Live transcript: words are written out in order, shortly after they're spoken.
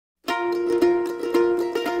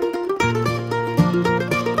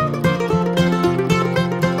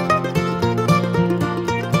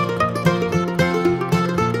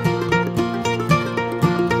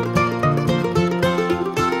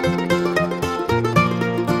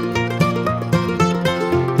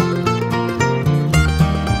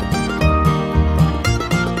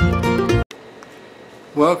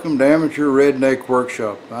Welcome to Amateur Redneck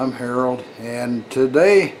Workshop. I'm Harold, and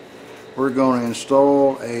today we're going to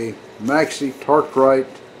install a Maxi TorqueRite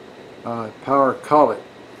power collet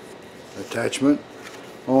attachment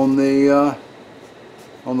on the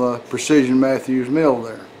Precision Matthews mill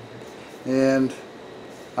there. And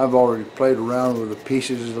I've already played around with the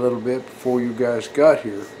pieces a little bit before you guys got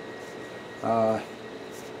here.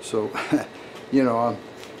 So you know,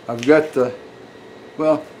 I've got the.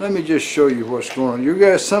 Well, let me just show you what's going on. You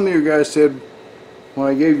guys, some of you guys said when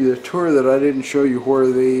I gave you the tour that I didn't show you where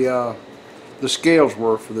the scales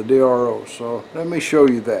were for the DRO. So let me show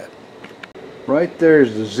you that. Right there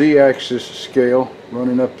is the Z-axis scale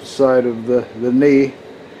running up the side of the knee,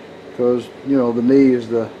 because you know the knee is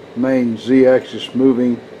the main Z-axis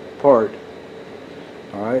moving part.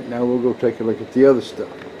 All right, now we'll go take a look at the other stuff.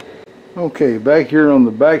 Okay, back here on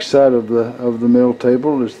the back side of the mill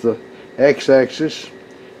table is the X-axis,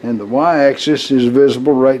 and the Y-axis is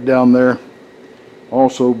visible right down there,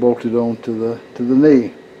 also bolted on to the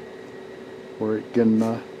knee, where it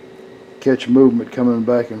can catch movement coming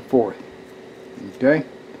back and forth. Okay,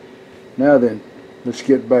 now then, let's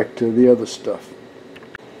get back to the other stuff.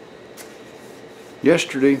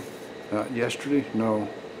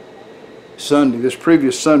 Sunday, this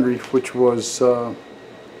previous Sunday, which was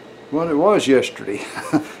well, it was yesterday.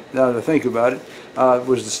 Now that I think about it, it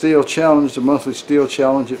was the steel challenge, the monthly steel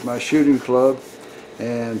challenge at my shooting club,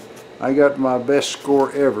 and I got my best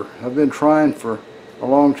score ever. I've been trying for a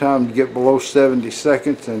long time to get below 70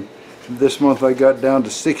 seconds, and this month I got down to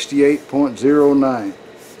 68.09.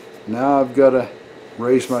 Now I've got to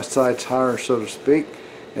raise my sights higher, so to speak,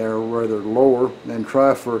 or rather lower, and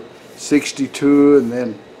try for 62 and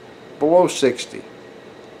then below 60.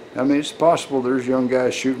 I mean, it's possible there's young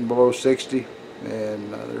guys shooting below 60,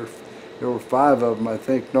 and there were 5 of them, I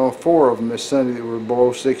think, no, 4 of them this Sunday that were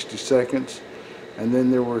below 60 seconds, and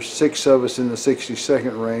then there were 6 of us in the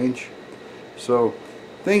 60-second range. So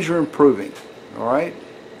things are improving. All right.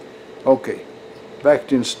 Okay, back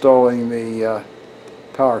to installing the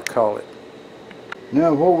power collet.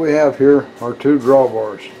 Now what we have here are 2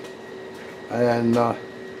 drawbars, and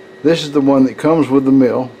this is the one that comes with the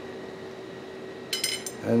mill.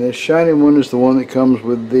 And this shiny one is the one that comes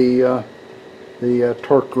with the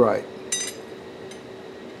TorqueRite.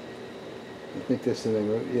 I think that's the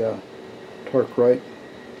name of it. Yeah, TorqueRite.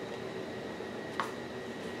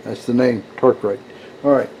 That's the name, TorqueRite.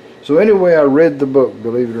 All right. So anyway, I read the book,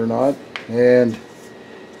 believe it or not, and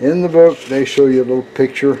in the book they show you a little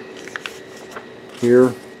picture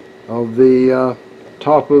here of the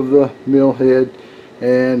top of the mill head,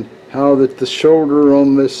 and how that the shoulder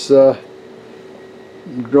on this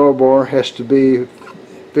drawbar has to be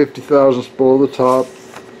 50 thousandths below the top,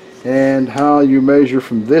 and how you measure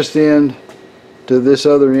from this end to this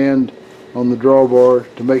other end on the drawbar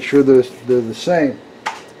to make sure they're the same.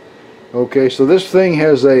 Okay, so this thing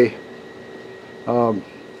has a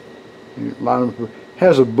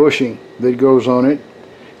bushing that goes on it,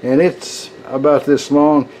 and it's about this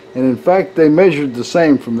long, and in fact they measured the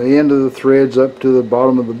same from the end of the threads up to the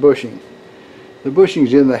bottom of the bushing. The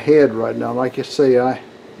bushing's in the head right now. Like I say, I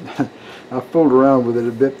fooled around with it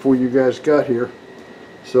a bit before you guys got here.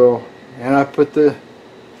 So, and I put the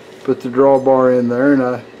drawbar in there, and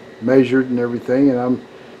I measured and everything, and I'm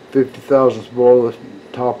 50 thousandths below the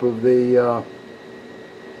top of the.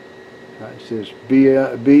 It says B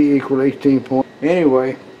equal 18 point.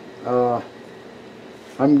 Anyway, I'm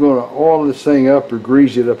going to oil this thing up or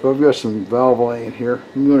grease it up. I've got some Valvoline here.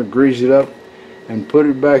 I'm going to grease it up and put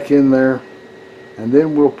it back in there. And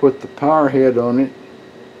then we'll put the power head on it,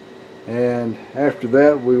 and after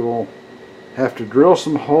that we will have to drill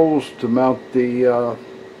some holes to mount the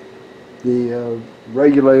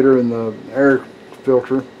regulator and the air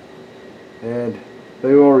filter. And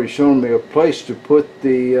they've already shown me a place to put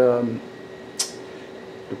their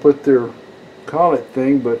collet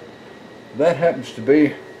thing, but that happens to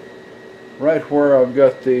be right where I've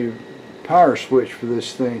got the power switch for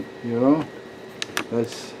this thing. You know,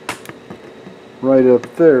 that's right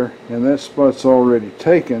up there, and that spot's already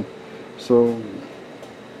taken, so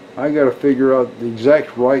I got to figure out the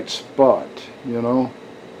exact right spot, you know,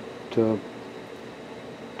 to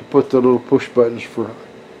put the little push buttons for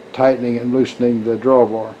tightening and loosening the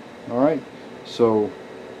drawbar. Alright, so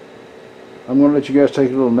I'm going to let you guys take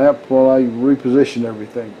a little nap while I reposition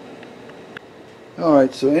everything.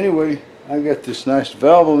 Alright, so anyway, I got this nice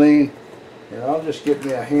Valvoline, and I'll just get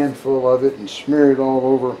me a handful of it and smear it all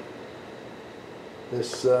over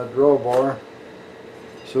this drawbar,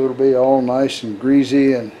 so it'll be all nice and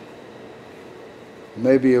greasy, and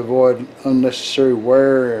maybe avoid unnecessary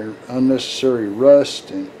wear and unnecessary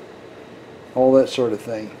rust, and all that sort of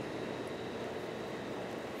thing.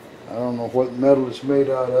 I don't know what metal it's made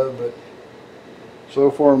out of, but so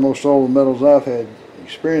far most all the metals I've had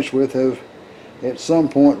experience with have at some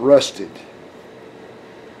point rusted,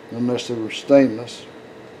 unless they were stainless.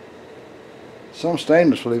 Some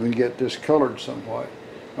stainless will even get discolored somewhat.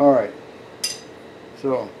 Alright,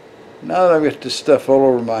 so now that I've got this stuff all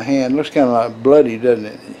over my hand, looks kind of like bloody, doesn't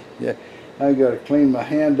it? Yeah, I've got to clean my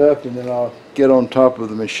hand up, and then I'll get on top of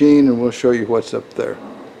the machine and we'll show you what's up there.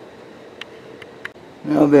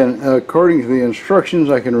 Now then, according to the instructions,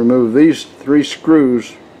 I can remove these 3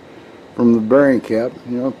 screws from the bearing cap.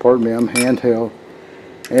 Pardon me, I'm handheld,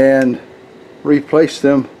 and replace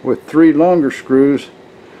them with 3 longer screws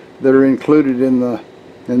that are included in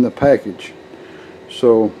the package.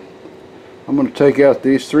 So I'm going to take out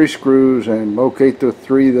these 3 screws and locate the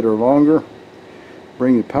 3 that are longer,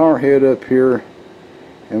 bring the power head up here,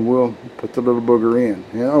 and we'll put the little booger in.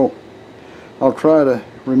 I'll try to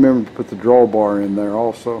remember to put the drawbar in there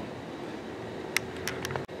also.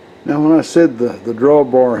 Now, when I said the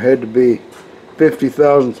drawbar had to be 50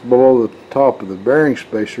 thousandths below the top of the bearing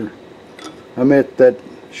spacer, I meant that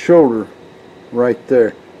shoulder right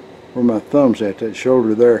there, where my thumb's at, that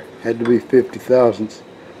shoulder there, had to be 50 thousandths.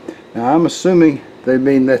 Now, I'm assuming they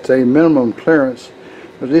mean that's a minimum clearance,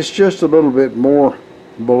 but it's just a little bit more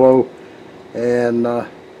below, and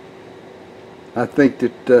I think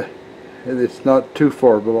that it's not too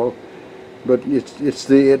far below, but it's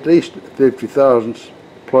the at least 50 thousandths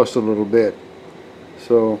plus a little bit.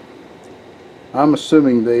 So I'm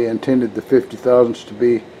assuming they intended the 50 thousandths to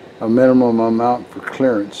be a minimum amount for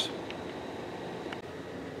clearance.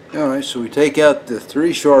 Alright, so we take out the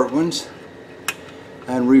 3 short ones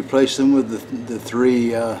and replace them with the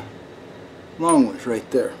 3 long ones right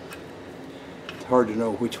there. It's hard to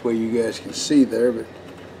know which way you guys can see there, but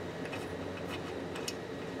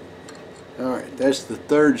alright, that's the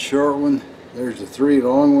 3rd short one. There's the 3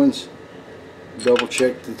 long ones. Double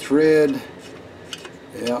check the thread.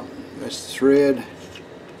 Yeah, that's the thread.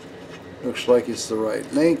 Looks like it's the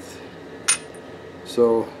right length.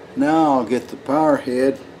 So now I'll get the power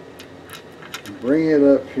head, bring it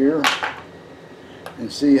up here,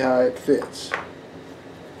 and see how it fits.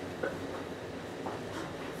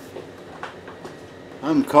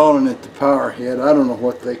 I'm calling it the power head. I don't know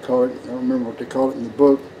what they call it. I don't remember what they call it in the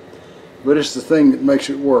book. But it's the thing that makes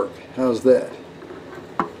it work. How's that?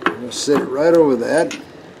 I'll set it right over that.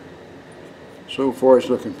 So far it's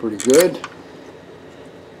looking pretty good.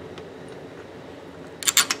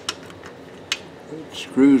 It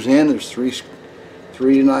screws in. There's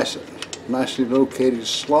three nicely located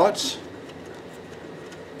slots.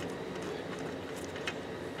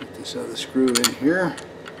 Put this other screw in here.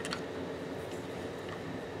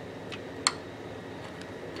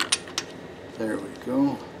 There we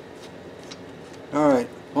go. Alright,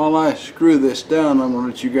 while I screw this down, I'm going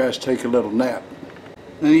to let you guys take a little nap.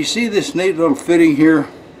 Now you see this neat little fitting here?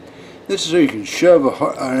 This is so you can shove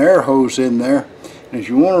an air hose in there. And if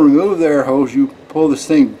you want to remove the air hose, you pull this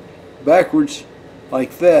thing backwards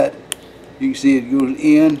like that. You can see it goes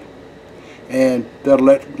in, and that'll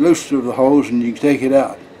let loose of the hose and you can take it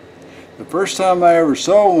out. The first time I ever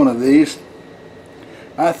saw one of these,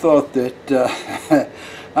 I thought that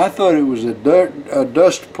I thought it was a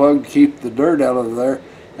dust plug to keep the dirt out of there,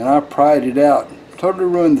 and I pried it out. Totally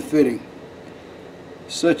ruined the fitting.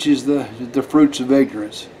 Such is the fruits of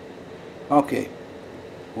ignorance. Okay,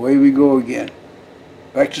 away we go again.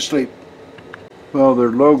 Back to sleep. Well,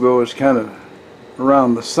 their logo is kind of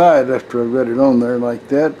around the side after I got it on there like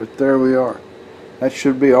that, but there we are. That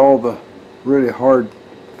should be all the really hard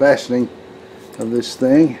fastening of this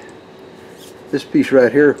thing. This piece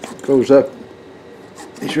right here goes up.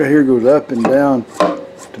 This right here goes up and down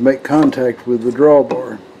to make contact with the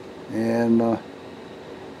drawbar, and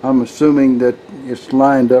I'm assuming that it's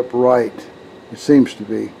lined up right. It seems to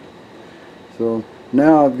be. So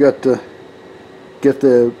now I've got to get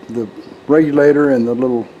the regulator and the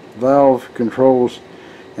little valve controls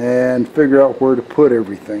and figure out where to put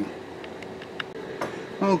everything.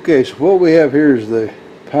 Okay, so what we have here is the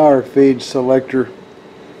power feed selector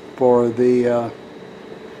for the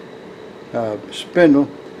spindle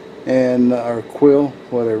and or quill,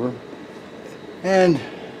 whatever, and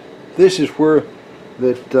this is where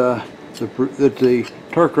that the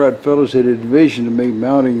TorqueRite fellows had envisioned me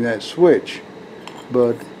mounting that switch,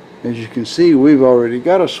 but as you can see, we've already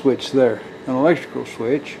got a switch there, an electrical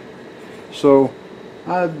switch. So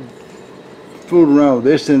I fooled around with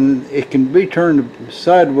this, and it can be turned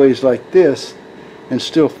sideways like this and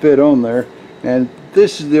still fit on there, and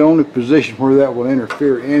this is the only position where that will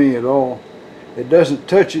interfere any at all. It doesn't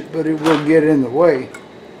touch it, but it will get in the way.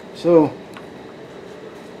 So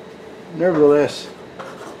nevertheless,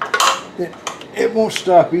 it won't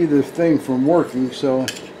stop either thing from working, so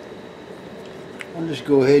I'll just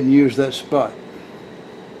go ahead and use that spot.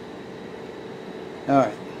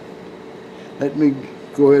 Alright, let me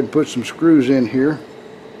go ahead and put some screws in here,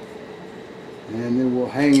 and then we'll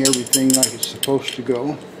hang everything like it's supposed to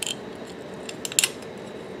go.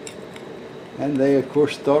 And they of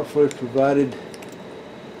course thoughtfully provided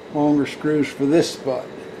longer screws for this spot.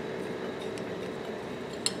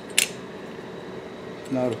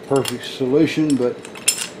 Not a perfect solution, but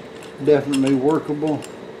definitely workable,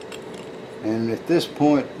 and at this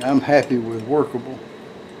point I'm happy with workable.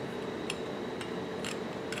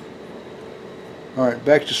 Alright,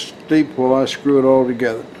 back to sleep while I screw it all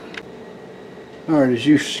together. Alright, as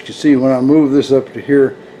you can see, when I move this up to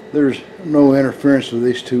here, there's no interference with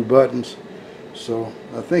these two buttons, so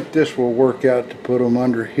I think this will work out to put them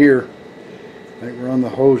under here. I think run the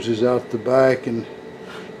hoses out the back, and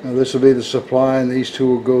now this will be the supply, and these two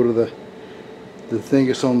will go to the thing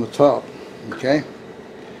that's on the top. Okay,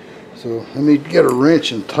 so let me get a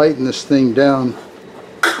wrench and tighten this thing down.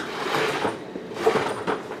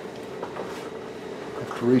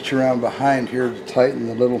 Have to reach around behind here to tighten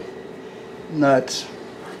the little nuts.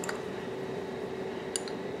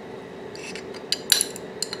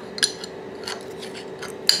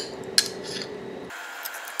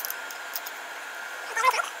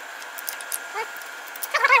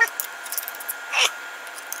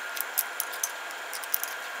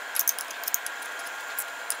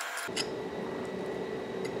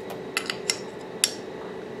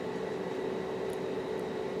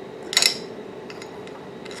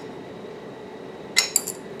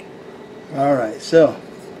 Alright, so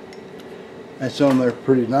that's on there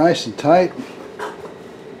pretty nice and tight.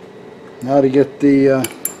 Now to get the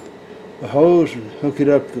hose and hook it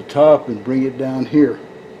up to the top and bring it down here.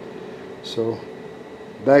 So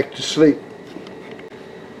back to sleep.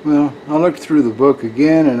 Well, I looked through the book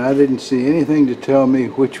again and I didn't see anything to tell me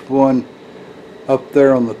which one up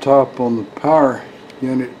there on the top on the power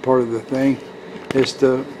unit part of the thing as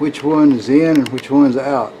to which one is in and which one's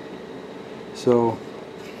out. So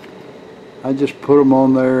I just put them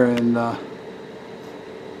on there and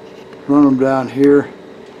run them down here,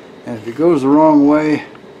 and if it goes the wrong way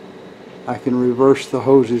I can reverse the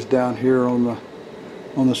hoses down here on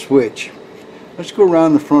the switch. Let's go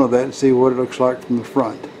around the front of that and see what it looks like from the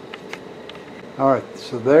front. Alright,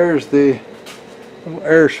 so there's the little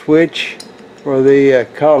air switch for the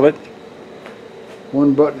collet.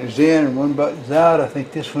 One button is in and one button's out. I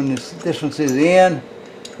think this one says in,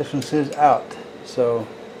 this one says out. So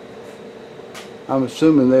I'm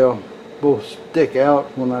assuming they'll both stick out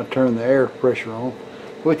when I turn the air pressure on,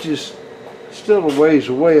 which is still a ways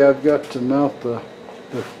away. I've got to mount the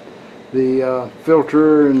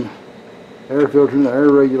filter and air filter and the air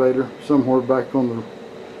regulator somewhere back on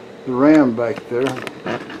the ram back there.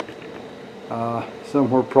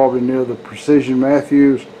 Somewhere probably near the Precision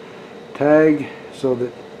Matthews tag, so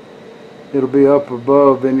that it'll be up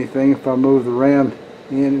above anything if I move the ram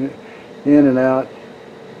in and out.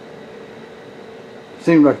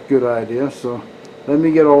 Seemed like a good idea, so let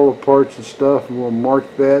me get all the parts and stuff and we'll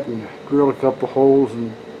mark that and drill a couple holes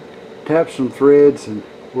and tap some threads and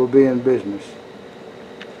we'll be in business.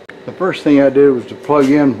 The first thing I did was to plug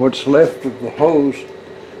in what's left of the hose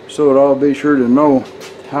so that I'll be sure to know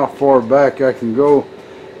how far back I can go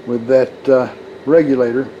with that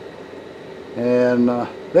regulator, and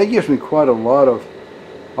that gives me quite a lot of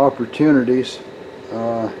opportunities,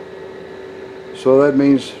 so that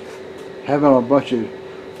means having a bunch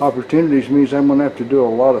of opportunities means I'm going to have to do a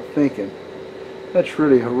lot of thinking. That's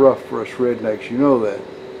really rough for us rednecks, you know that.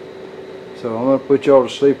 So I'm going to put y'all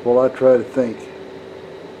to sleep while I try to think.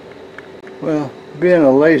 Well, being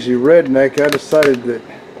a lazy redneck, I decided that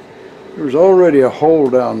there was already a hole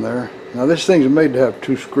down there. Now this thing's made to have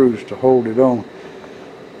two screws to hold it on.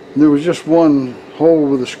 And there was just one hole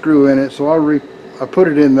with a screw in it, so I put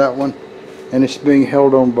it in that one, and it's being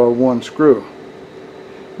held on by one screw,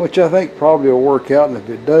 which I think probably will work out, and if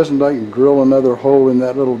it doesn't I can drill another hole in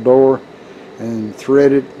that little door and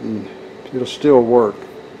thread it and it'll still work.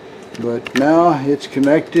 But now it's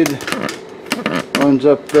connected, runs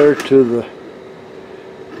up there to the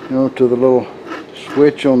to the little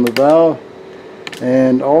switch on the valve,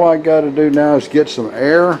 and all I got to do now is get some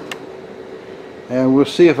air and we'll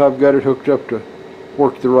see if I've got it hooked up to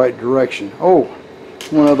work the right direction. Oh,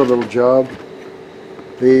 one other little job.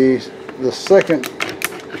 The second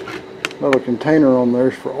little container on there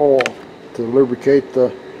is for oil to lubricate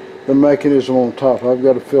the mechanism on top. I've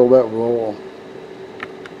got to fill that with oil.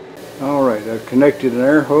 Alright, I've connected an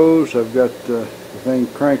air hose. I've got the thing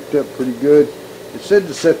cranked up pretty good. it said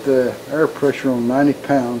to set the air pressure on 90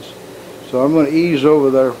 pounds. So I'm going to ease over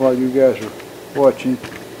there while you guys are watching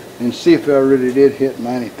and see if I really did hit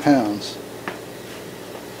 90 pounds.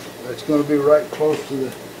 It's going to be right close to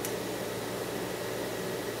the,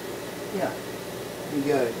 yeah, you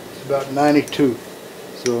got it. It's about 92.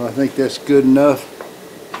 So I think that's good enough.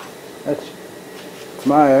 That's,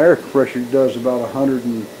 my air pressure does about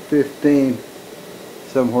 115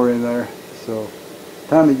 somewhere in there. So the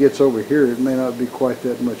time it gets over here, it may not be quite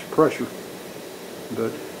that much pressure.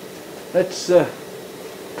 But that's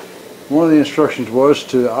one of the instructions was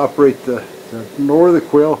to operate the lower the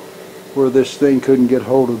quill where this thing couldn't get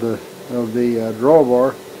hold of the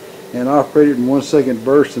drawbar, and operate it in 1 second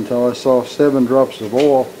bursts until I saw 7 drops of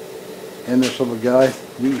oil in this little guy.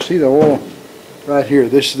 You can see the oil right here.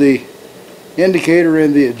 This is the indicator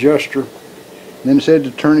and the adjuster. And then it said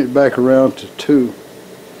to turn it back around to 2.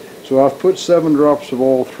 So I've put 7 drops of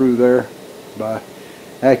oil through there by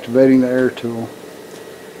activating the air tool.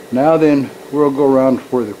 Now then, we'll go around to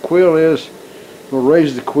where the quill is. We'll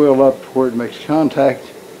raise the quill up to where it makes contact,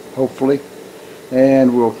 hopefully,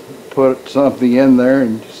 and we'll put something in there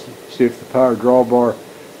and see if the power drawbar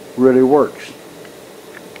really works.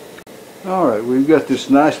 Alright, we've got this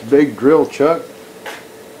nice big drill chuck,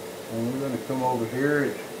 and we're going to come over here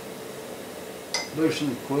and loosen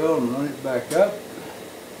the quill and run it back up.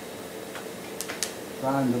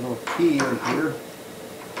 Find the little key in here.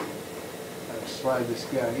 Slide this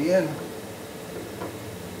guy in.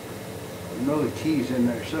 I know the key's in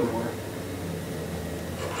there somewhere.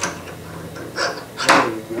 There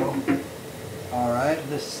we go. Alright,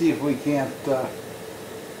 let's see if we can't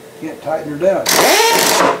tighten her down.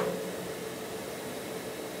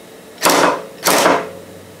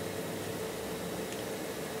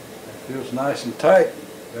 That feels nice and tight.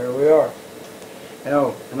 There we are.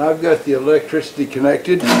 Now, and I've got the electricity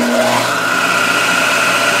connected.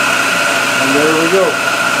 And there we go.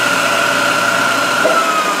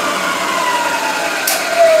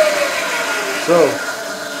 So,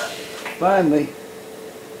 finally,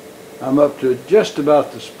 I'm up to just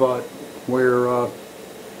about the spot where I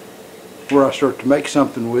start to make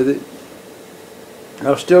something with it.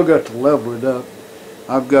 I've still got to level it up.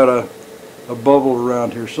 I've got a bubble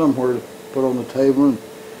around here somewhere to put on the table, and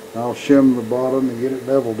I'll shim the bottom and get it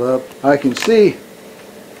leveled up. I can see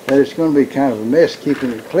that it's going to be kind of a mess keeping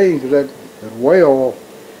it clean because that whale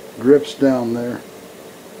drips down there.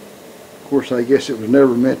 Of course, I guess it was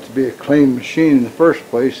never meant to be a clean machine in the first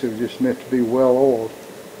place. It was just meant to be well oiled.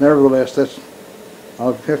 Nevertheless,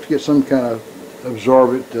 I'll have to get some kind of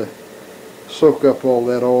absorbent to soak up all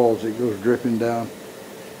that oil as it goes dripping down.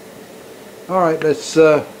 Alright,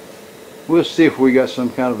 we'll see if we got some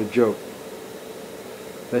kind of a joke.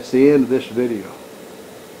 That's the end of this video.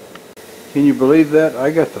 Can you believe that? I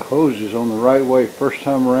got the hoses on the right way first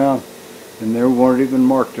time around, and they weren't even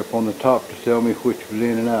marked up on the top to tell me which was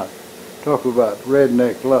in and out. Talk about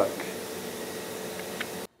redneck luck.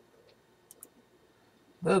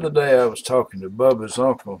 The other day I was talking to Bubba's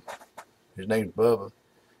uncle. His name's Bubba.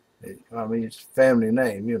 I mean, it's a family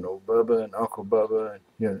name, you know, Bubba and Uncle Bubba. And,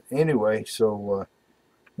 you know, anyway, so,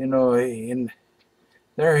 you know, and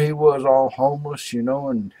there he was all homeless, you know,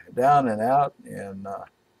 and down and out. And I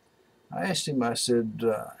asked him, I said,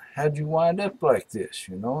 how'd you wind up like this,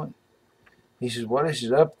 you know? And he says, well, he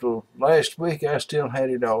says, up till last week I still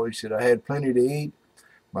had it all. He said, I had plenty to eat.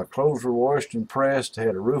 My clothes were washed and pressed. I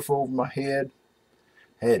had a roof over my head.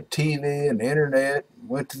 Had TV and internet.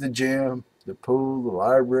 Went to the gym, the pool, the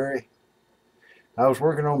library. I was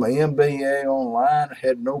working on my MBA online. I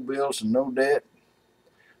had no bills and no debt.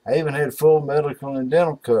 I even had full medical and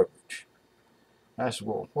dental coverage. I said,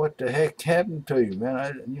 well, what the heck happened to you, man?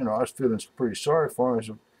 I was feeling pretty sorry for him. I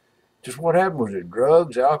said, just what happened? Was it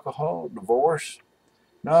drugs, alcohol, divorce?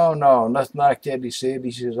 No, nothing like that, he said.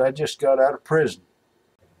 He says, I just got out of prison.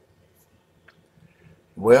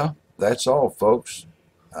 Well, that's all, folks.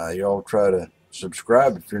 Y'all try to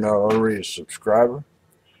subscribe if you're not already a subscriber.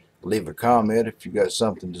 Leave a comment if you got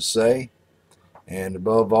something to say. And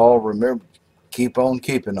above all, remember, keep on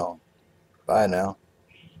keeping on. Bye now.